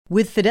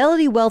With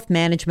Fidelity Wealth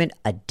Management,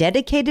 a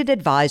dedicated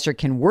advisor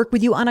can work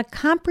with you on a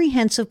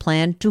comprehensive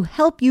plan to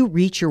help you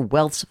reach your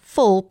wealth's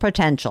full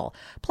potential.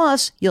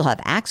 Plus, you'll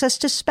have access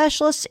to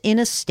specialists in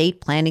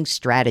estate planning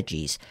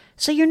strategies.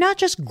 So you're not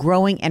just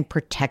growing and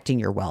protecting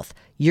your wealth,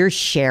 you're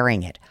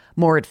sharing it.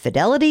 More at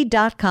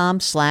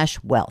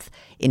fidelity.com/wealth.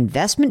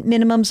 Investment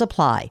minimums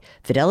apply.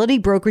 Fidelity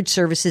Brokerage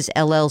Services,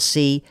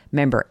 LLC,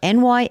 member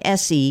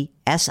NYSE,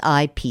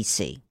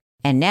 SIPC.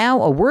 And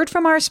now, a word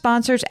from our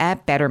sponsors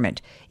at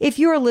Betterment. If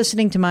you're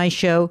listening to my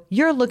show,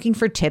 you're looking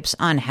for tips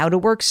on how to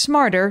work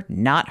smarter,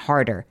 not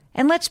harder.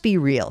 And let's be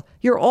real,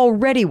 you're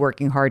already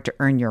working hard to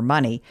earn your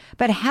money.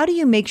 But how do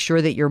you make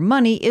sure that your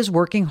money is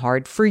working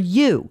hard for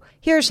you?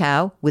 Here's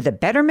how. With a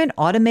Betterment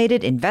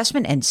automated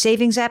investment and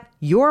savings app,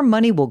 your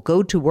money will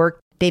go to work.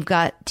 They've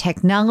got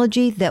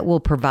technology that will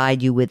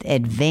provide you with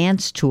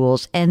advanced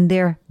tools, and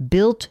they're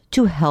built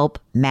to help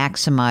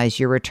maximize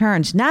your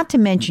returns, not to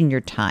mention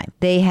your time.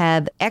 They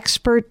have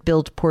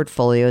expert-built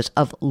portfolios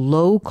of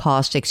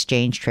low-cost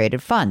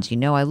exchange-traded funds. You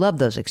know I love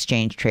those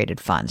exchange-traded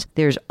funds.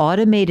 There's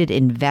automated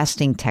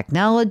investing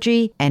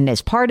technology, and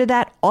as part of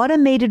that,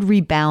 automated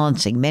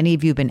rebalancing. Many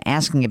of you have been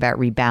asking about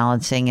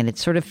rebalancing, and it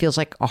sort of feels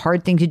like a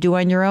hard thing to do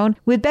on your own.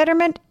 With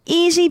Betterment,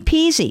 easy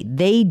peasy.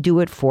 They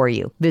do it for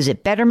you.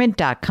 Visit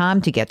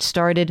Betterment.com to get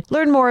started.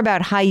 Learn more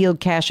about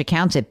high-yield cash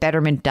accounts at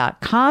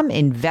Betterment.com.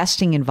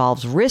 Investing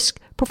involves risk.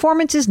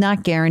 Performance is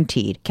not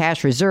guaranteed.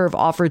 Cash reserve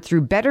offered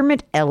through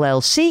Betterment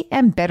LLC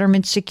and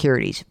Betterment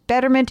Securities.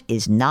 Betterment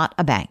is not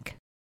a bank.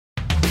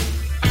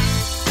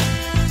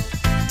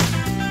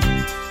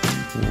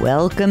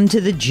 Welcome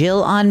to the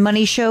Jill on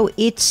Money Show.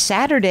 It's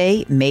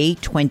Saturday, May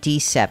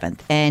 27th,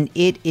 and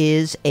it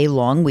is a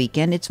long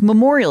weekend. It's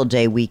Memorial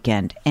Day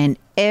weekend, and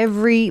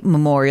every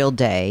Memorial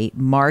Day,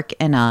 Mark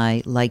and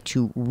I like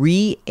to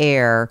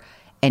re-air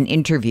an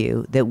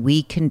interview that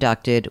we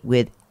conducted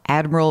with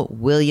Admiral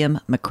William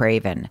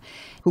McRaven,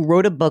 who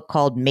wrote a book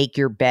called Make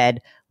Your Bed,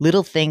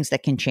 Little Things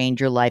That Can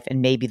Change Your Life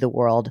and Maybe the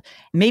World.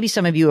 Maybe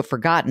some of you have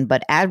forgotten,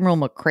 but Admiral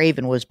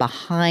McRaven was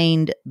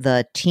behind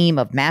the team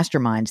of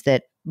masterminds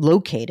that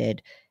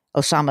located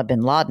Osama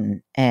bin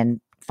Laden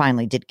and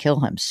finally did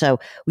kill him. So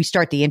we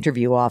start the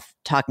interview off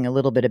talking a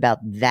little bit about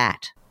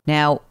that.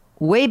 Now,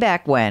 way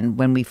back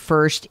when we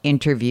first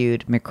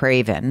interviewed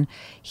McRaven,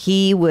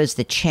 he was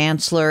the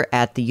chancellor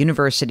at the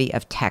University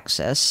of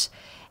Texas.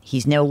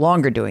 He's no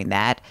longer doing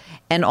that.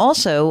 And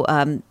also,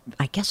 I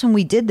guess when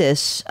we did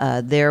this,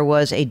 there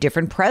was a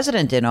different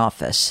president in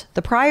office,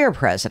 the prior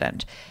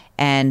president.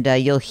 And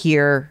you'll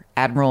hear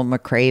Admiral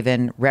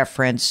McRaven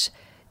reference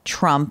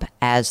Trump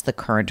as the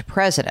current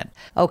president.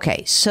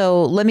 Okay,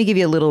 so let me give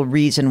you a little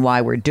reason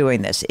why we're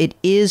doing this. It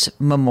is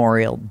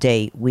Memorial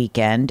Day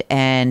weekend,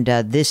 and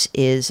this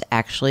is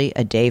actually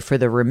a day for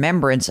the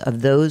remembrance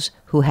of those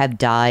who have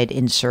died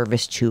in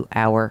service to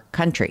our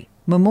country.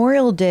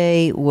 Memorial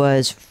Day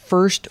was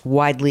first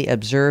widely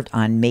observed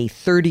on May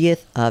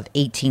 30th of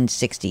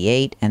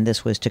 1868, and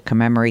this was to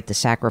commemorate the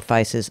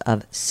sacrifices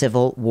of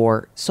Civil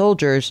War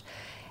soldiers.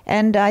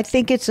 And I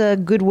think it's a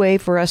good way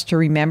for us to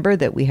remember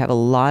that we have a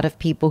lot of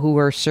people who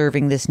are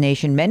serving this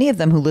nation, many of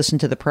them who listen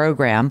to the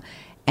program,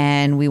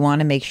 and we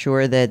want to make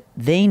sure that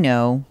they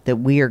know that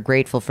we are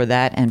grateful for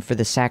that and for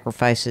the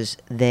sacrifices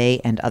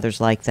they and others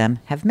like them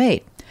have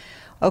made.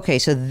 Okay,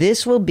 so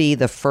this will be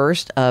the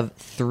first of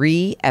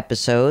 3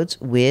 episodes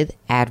with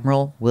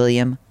Admiral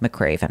William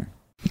McRaven.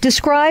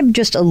 Describe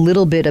just a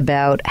little bit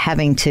about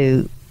having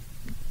to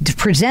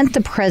present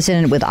the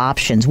president with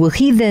options. Will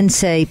he then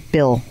say,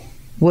 Bill,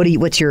 what do you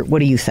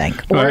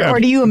think? Or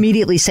do you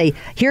immediately say,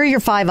 here are your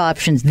 5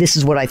 options. This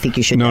is what I think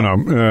you should do?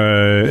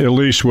 No. At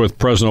least with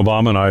President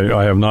Obama, and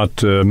I have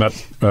not met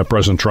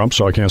President Trump,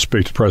 so I can't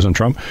speak to President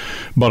Trump.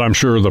 But I'm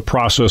sure the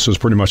process is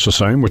pretty much the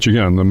same, which,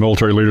 again, the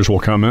military leaders will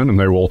come in and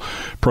they will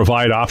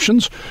provide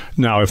options.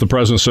 Now, if the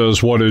president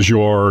says, what is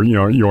your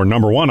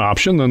number one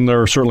option, then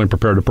they're certainly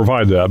prepared to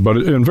provide that. But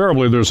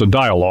invariably, there's a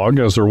dialogue,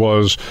 as there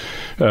was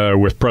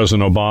with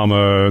President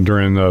Obama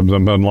during the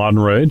bin Laden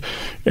raid.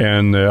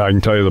 And I can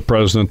tell you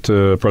President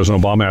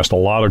Obama asked a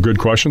lot of good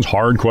questions,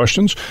 hard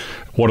questions.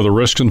 What are the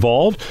risks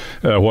involved?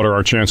 What are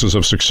our chances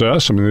of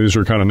success? I mean, these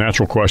are kind of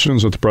natural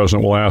questions that the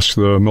president will ask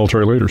the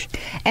military leaders.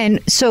 And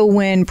so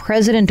when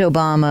President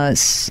Obama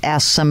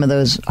asked some of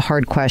those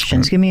hard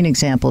questions, give me an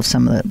example of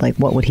some of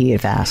what would he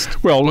have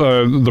asked? Well,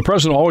 the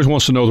president always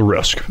wants to know the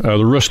risk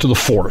to the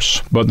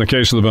force. But in the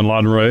case of the bin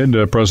Laden raid,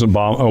 President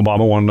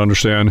Obama wanted to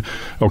understand,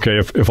 okay,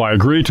 if I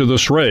agree to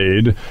this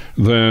raid,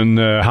 then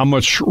how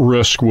much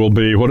risk will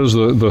be, what is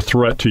the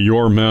threat to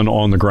your men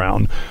on the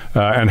ground?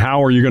 And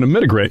how are you going to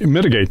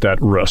mitigate that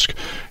risk?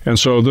 And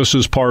so this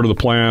is part of the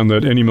plan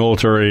that any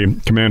military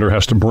commander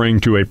has to bring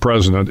to a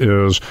president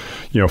is,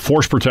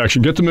 force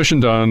protection, get the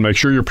mission done, make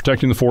sure you're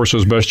protecting the force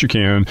as best you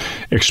can,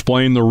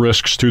 explain the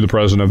risks to the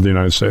president of the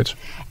United States.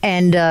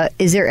 And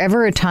is there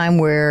ever a time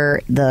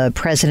where the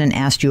president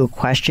asked you a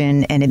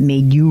question and it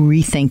made you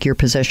rethink your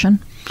position?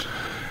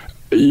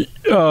 In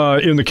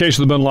the case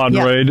of the bin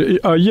Laden raid,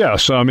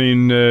 yes. I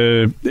mean,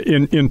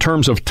 in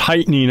terms of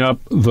tightening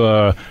up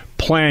the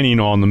planning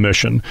on the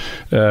mission.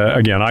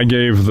 Again, I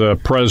gave the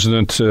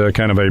president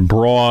kind of a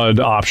broad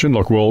option.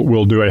 Look,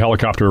 we'll do a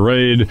helicopter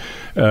raid.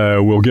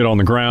 We'll get on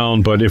the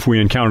ground. But if we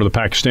encounter the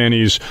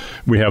Pakistanis,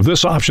 we have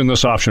this option, or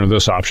this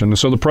option. And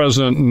so the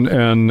president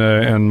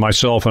and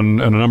myself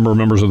and a number of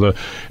members of the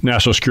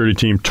national security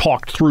team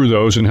talked through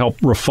those and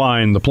helped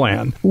refine the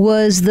plan.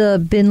 Was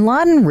the bin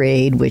Laden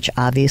raid, which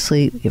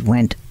obviously it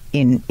went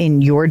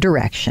in your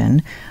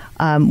direction,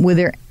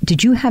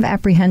 did you have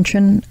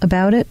apprehension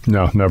about it?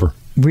 No, never.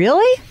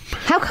 Really?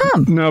 How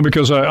come? No,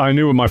 because I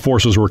knew what my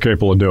forces were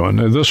capable of doing.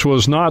 This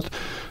was not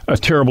a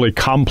terribly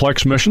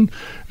complex mission.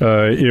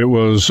 It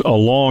was a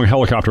long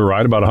helicopter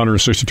ride, about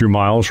 162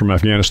 miles from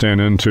Afghanistan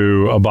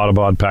into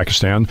Abbottabad,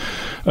 Pakistan.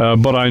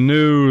 But I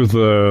knew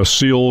the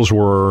SEALs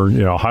were,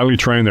 highly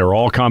trained. They were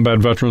all combat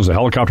veterans. The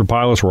helicopter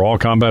pilots were all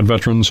combat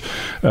veterans.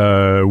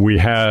 We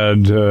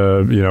had,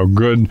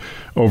 good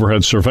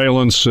overhead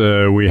surveillance.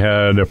 We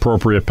had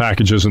appropriate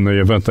packages in the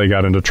event they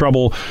got into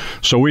trouble.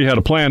 So we had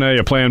a plan A,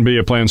 a plan B,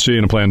 a plan C,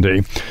 and a plan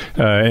D.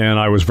 And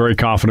I was very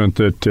confident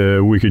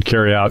that we could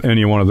carry out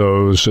any one of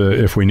those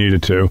if we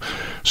needed to.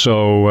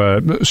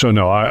 So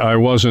no, I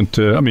wasn't.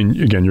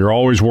 Again, you're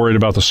always worried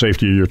about the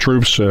safety of your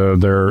troops.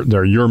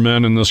 They're your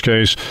men in this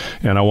case,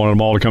 and I wanted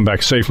them all to come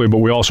back safely. But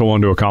we also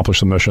wanted to accomplish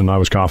the mission. I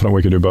was confident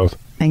we could do both.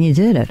 And you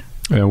did it.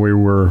 And we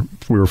were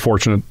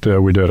fortunate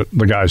we did it.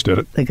 The guys did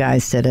it. The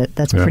guys did it.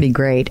 That's pretty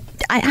great.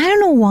 I don't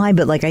know why,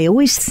 but I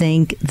always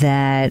think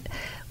that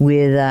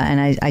with,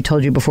 and I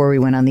told you before we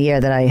went on the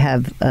air that I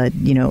have,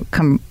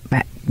 come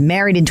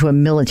married into a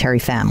military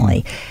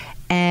family.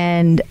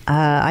 And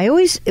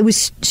it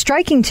was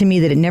striking to me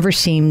that it never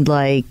seemed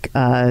like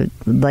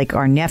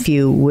our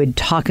nephew would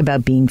talk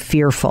about being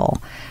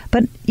fearful.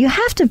 But you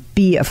have to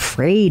be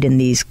afraid in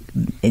these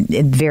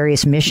in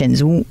various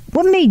missions.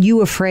 What made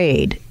you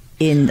afraid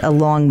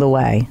along the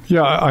way?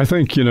 Yeah, I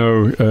think, you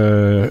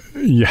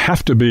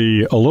have to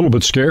be a little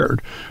bit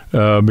scared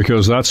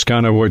because that's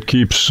kind of what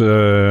keeps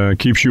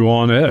you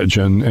on edge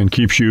and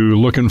keeps you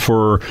looking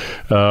for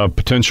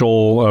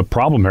potential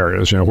problem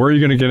areas. Where are you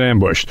going to get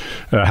ambushed?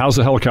 How's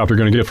the helicopter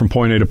going to get from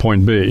point A to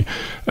point B?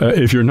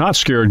 If you're not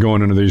scared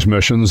going into these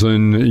missions,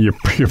 then you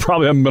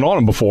probably haven't been on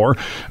them before.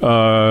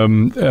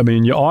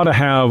 You ought to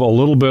have a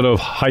little bit of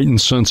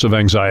heightened sense of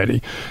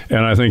anxiety,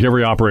 and I think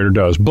every operator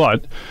does.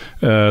 But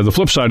the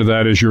flip side of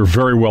that is you're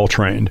very well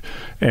trained,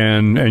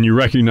 and you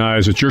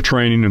recognize that your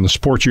training and the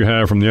support you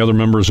have from the other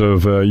members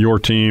of your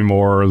team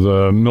or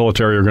the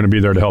military are going to be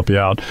there to help you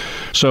out.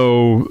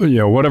 So,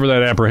 whatever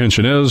that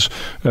apprehension is,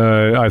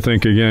 I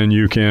think, again,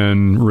 you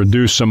can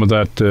reduce some of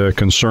that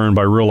concern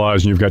by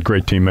realizing you've got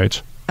great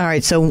teammates. All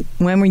right, so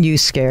when were you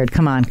scared?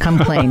 Come on, come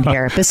plain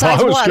here.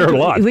 Besides, I was scared a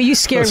lot. Were you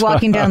scared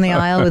walking down the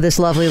aisle with this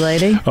lovely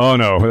lady? Oh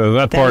no,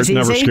 that part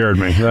never scared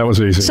me. That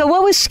was easy. So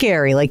what was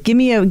scary? Give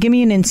me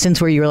an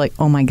instance where you were like,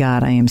 "Oh my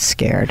God, I am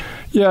scared."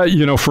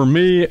 Yeah, for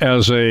me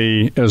as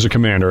a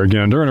commander,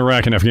 again, during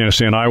Iraq and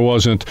Afghanistan, I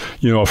wasn't,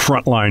 a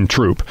frontline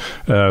troop.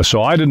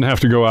 So I didn't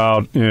have to go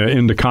out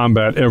into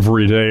combat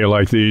every day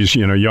like these,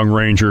 young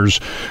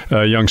Rangers,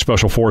 young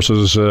Special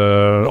Forces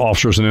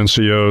officers and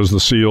NCOs, the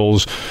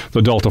SEALs,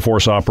 the Delta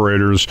Force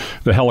operators,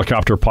 the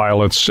helicopter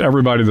pilots,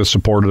 everybody that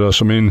supported us.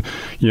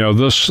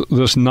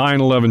 This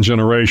 9/11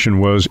 generation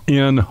was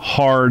in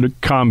hard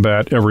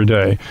combat every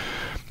day.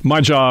 My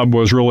job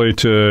was really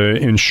to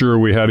ensure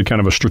we had a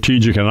kind of a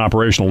strategic and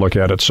operational look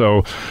at it.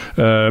 So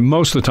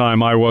most of the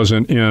time I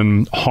wasn't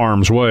in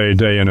harm's way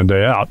day in and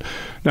day out.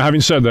 Now,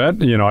 having said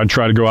that, I'd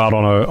try to go out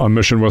on a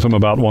mission with them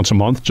about once a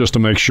month just to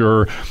make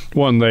sure,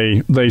 one,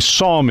 they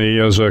saw me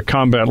as a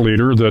combat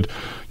leader that,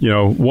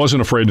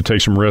 wasn't afraid to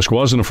take some risk,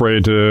 wasn't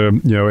afraid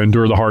to,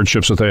 endure the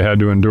hardships that they had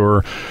to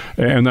endure.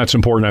 And that's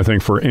important, I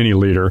think, for any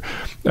leader.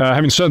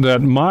 Having said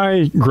that,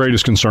 my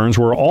greatest concerns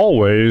were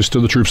always to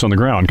the troops on the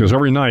ground, because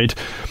every night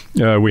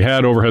we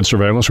had overhead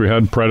surveillance. We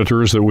had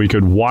predators that we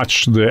could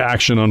watch the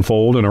action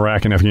unfold in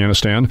Iraq and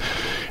Afghanistan.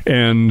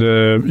 And,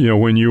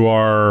 when you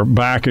are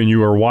back and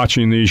you are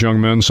watching these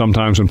young men,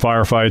 sometimes in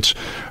firefights,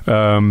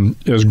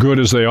 as good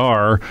as they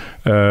are,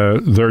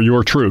 they're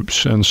your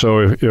troops. And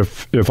so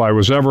if I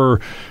was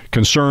ever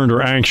concerned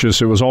or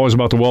anxious, it was always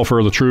about the welfare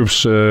of the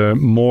troops,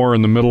 more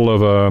in the middle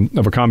of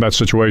a combat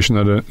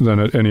situation than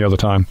at any other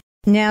time.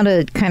 Now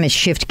to kind of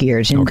shift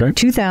gears. In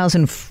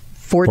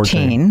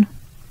 2014,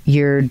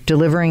 you're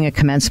delivering a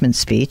commencement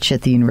speech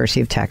at the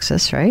University of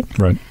Texas, right?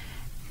 Right.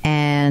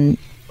 And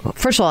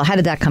first of all, how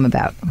did that come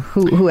about?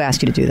 Who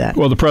asked you to do that?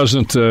 Well, the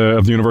president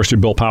of the university,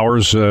 Bill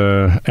Powers,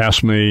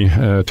 asked me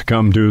to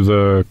come do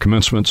the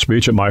commencement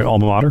speech at my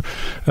alma mater,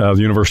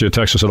 the University of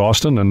Texas at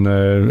Austin, and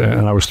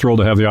I was thrilled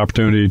to have the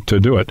opportunity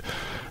to do it.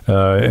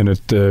 And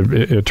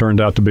it turned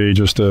out to be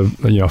just a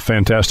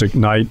fantastic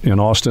night in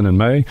Austin in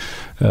May,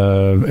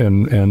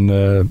 and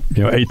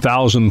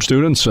 8,000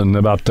 students and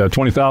about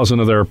 20,000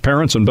 of their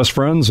parents and best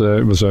friends.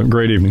 It was a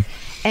great evening.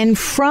 And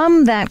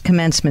from that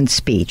commencement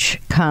speech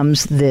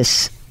comes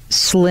this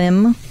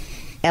slim,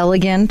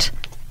 elegant,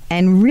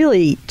 and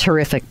really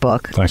terrific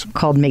book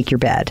called Make Your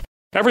Bed.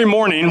 Every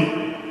morning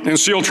in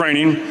SEAL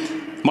training,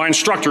 my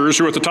instructors,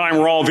 who at the time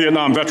were all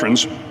Vietnam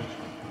veterans,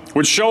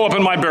 would show up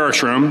in my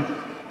barracks room,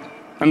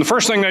 and the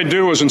first thing they'd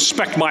do was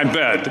inspect my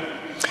bed.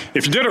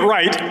 If you did it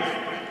right,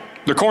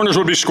 the corners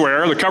would be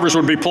square, the covers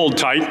would be pulled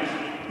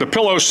tight, the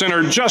pillow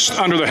centered just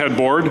under the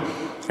headboard,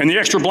 and the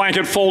extra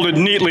blanket folded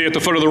neatly at the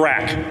foot of the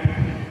rack.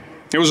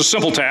 It was a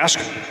simple task,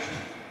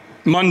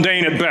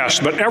 mundane at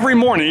best, but every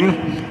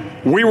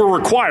morning we were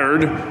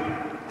required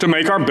to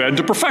make our bed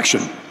to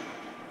perfection.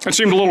 It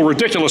seemed a little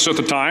ridiculous at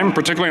the time,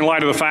 particularly in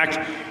light of the fact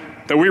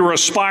that we were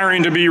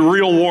aspiring to be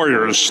real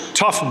warriors,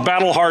 tough,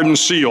 battle-hardened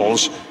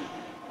SEALs.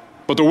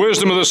 But the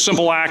wisdom of this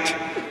simple act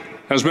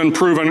has been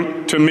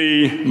proven to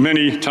me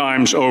many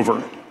times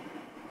over.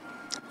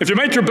 If you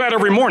make your bed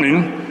every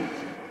morning,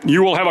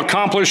 you will have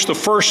accomplished the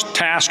first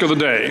task of the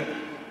day.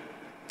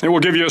 It will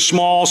give you a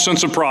small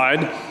sense of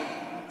pride,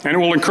 and it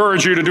will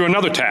encourage you to do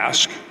another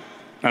task,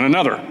 and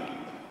another,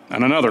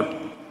 and another.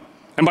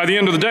 And by the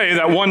end of the day,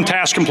 that one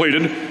task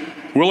completed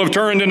will have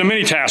turned into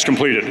many tasks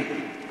completed.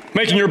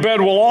 Making your bed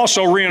will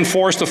also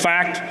reinforce the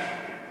fact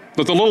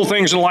that the little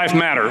things in life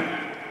matter.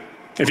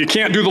 If you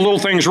can't do the little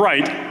things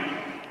right,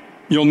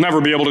 you'll never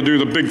be able to do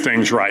the big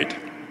things right.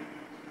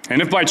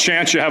 And if by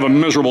chance you have a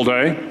miserable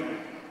day,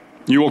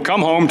 you will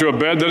come home to a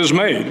bed that is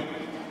made,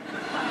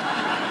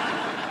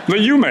 that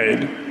you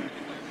made.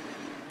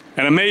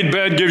 And a made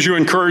bed gives you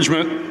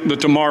encouragement that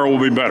tomorrow will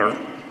be better.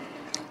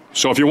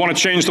 So if you want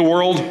to change the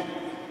world,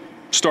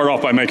 start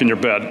off by making your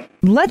bed.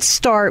 Let's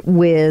start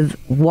with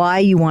why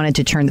you wanted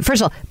to turn.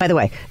 First of all, by the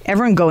way,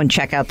 everyone go and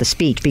check out the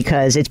speech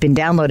because it's been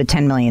downloaded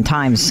 10 million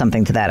times,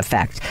 something to that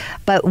effect.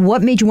 But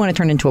what made you want to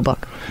turn it into a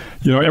book?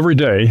 You know, every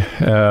day,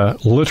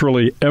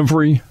 literally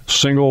every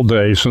single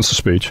day since the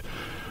speech,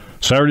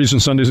 Saturdays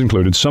and Sundays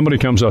included, somebody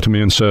comes up to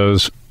me and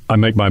says, I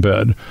make my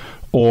bed.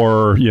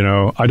 Or, you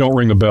know, I don't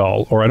ring the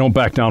bell, or I don't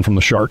back down from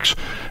the sharks.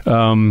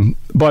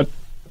 But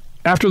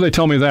after they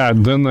tell me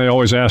that, then they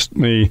always ask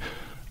me,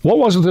 what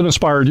was it that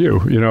inspired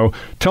you? You know,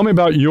 tell me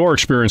about your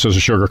experience as a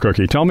sugar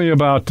cookie. Tell me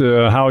about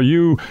how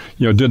you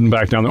didn't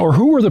back down. Or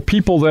who were the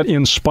people that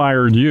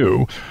inspired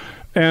you?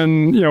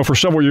 And, you know, for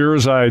several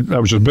years, I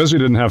was just busy,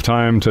 didn't have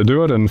time to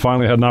do it, and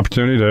finally had an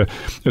opportunity to.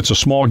 It's a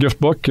small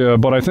gift book,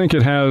 but I think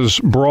it has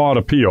broad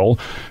appeal.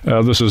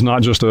 This is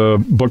not just a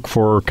book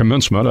for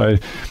commencement.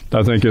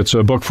 I think it's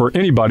a book for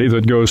anybody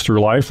that goes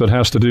through life that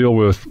has to deal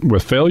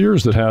with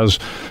failures, that has,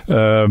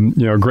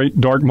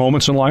 great dark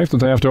moments in life that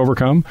they have to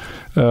overcome.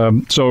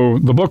 So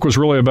the book was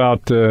really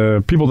about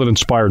people that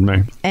inspired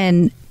me.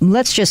 And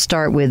let's just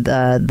start with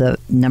the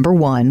number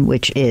one,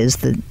 which is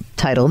the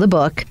title of the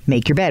book,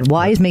 Make Your Bed.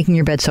 Why is making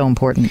your bed so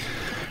important?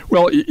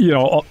 Well, you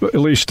know, at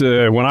least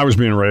when I was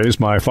being raised,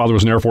 my father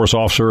was an Air Force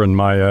officer, and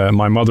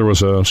my mother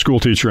was a school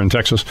teacher in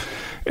Texas,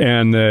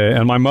 and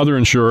my mother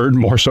ensured,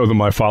 more so than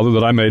my father,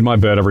 that I made my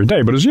bed every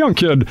day. But as a young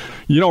kid,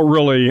 you don't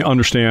really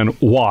understand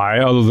why,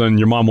 other than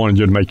your mom wanted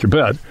you to make your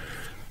bed.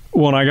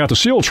 When I got to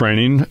SEAL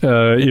training,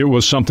 it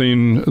was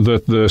something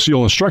that the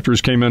SEAL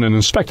instructors came in and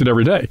inspected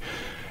every day.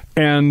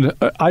 And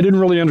I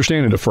didn't really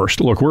understand it at first.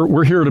 Look,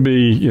 we're here to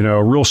be,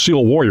 real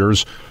SEAL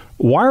warriors.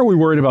 Why are we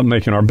worried about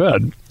making our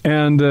bed?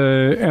 And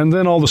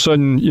then all of a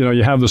sudden,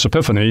 you have this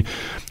epiphany,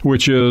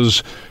 which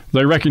is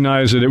they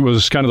recognize that it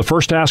was kind of the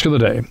first task of the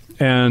day.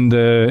 And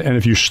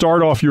if you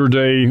start off your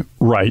day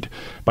right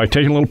by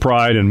taking a little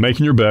pride in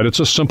making your bed, it's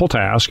a simple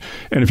task.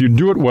 And if you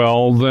do it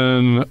well,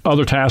 then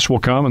other tasks will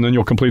come, and then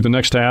you'll complete the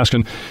next task.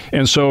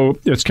 And so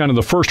it's kind of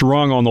the first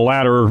rung on the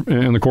ladder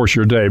in the course of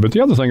your day. But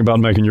the other thing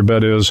about making your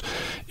bed is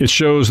it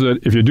shows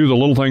that if you do the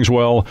little things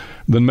well,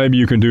 then maybe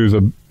you can do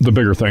the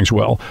bigger things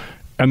well.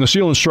 And the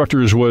SEAL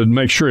instructors would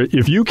make sure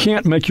if you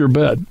can't make your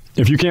bed,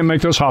 if you can't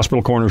make those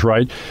hospital corners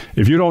right,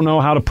 if you don't know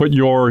how to put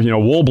your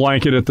wool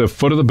blanket at the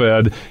foot of the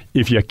bed,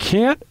 if you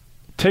can't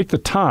take the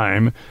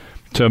time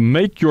to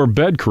make your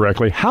bed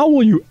correctly, how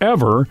will you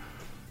ever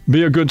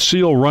be a good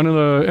SEAL running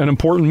an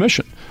important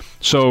mission?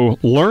 So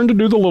learn to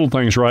do the little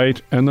things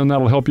right, and then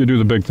that'll help you do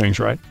the big things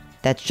right.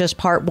 That's just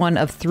part 1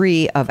 of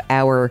 3 of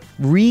our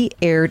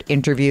re-aired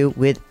interview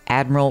with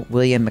Admiral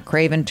William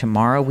McRaven.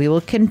 Tomorrow we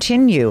will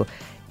continue.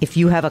 If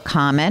you have a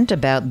comment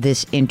about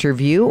this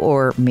interview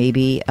or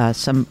maybe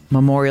some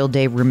Memorial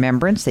Day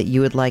remembrance that you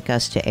would like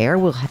us to air,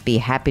 we'll be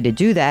happy to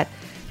do that.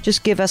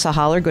 Just give us a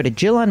holler. Go to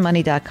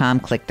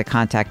JillOnMoney.com, click the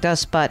Contact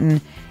Us button.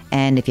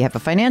 And if you have a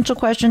financial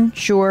question,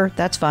 sure,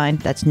 that's fine.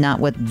 That's not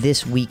what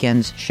this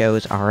weekend's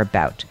shows are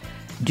about.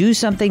 Do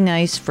something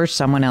nice for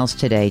someone else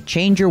today.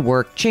 Change your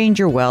work, change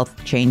your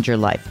wealth, change your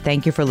life.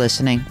 Thank you for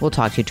listening. We'll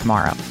talk to you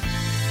tomorrow.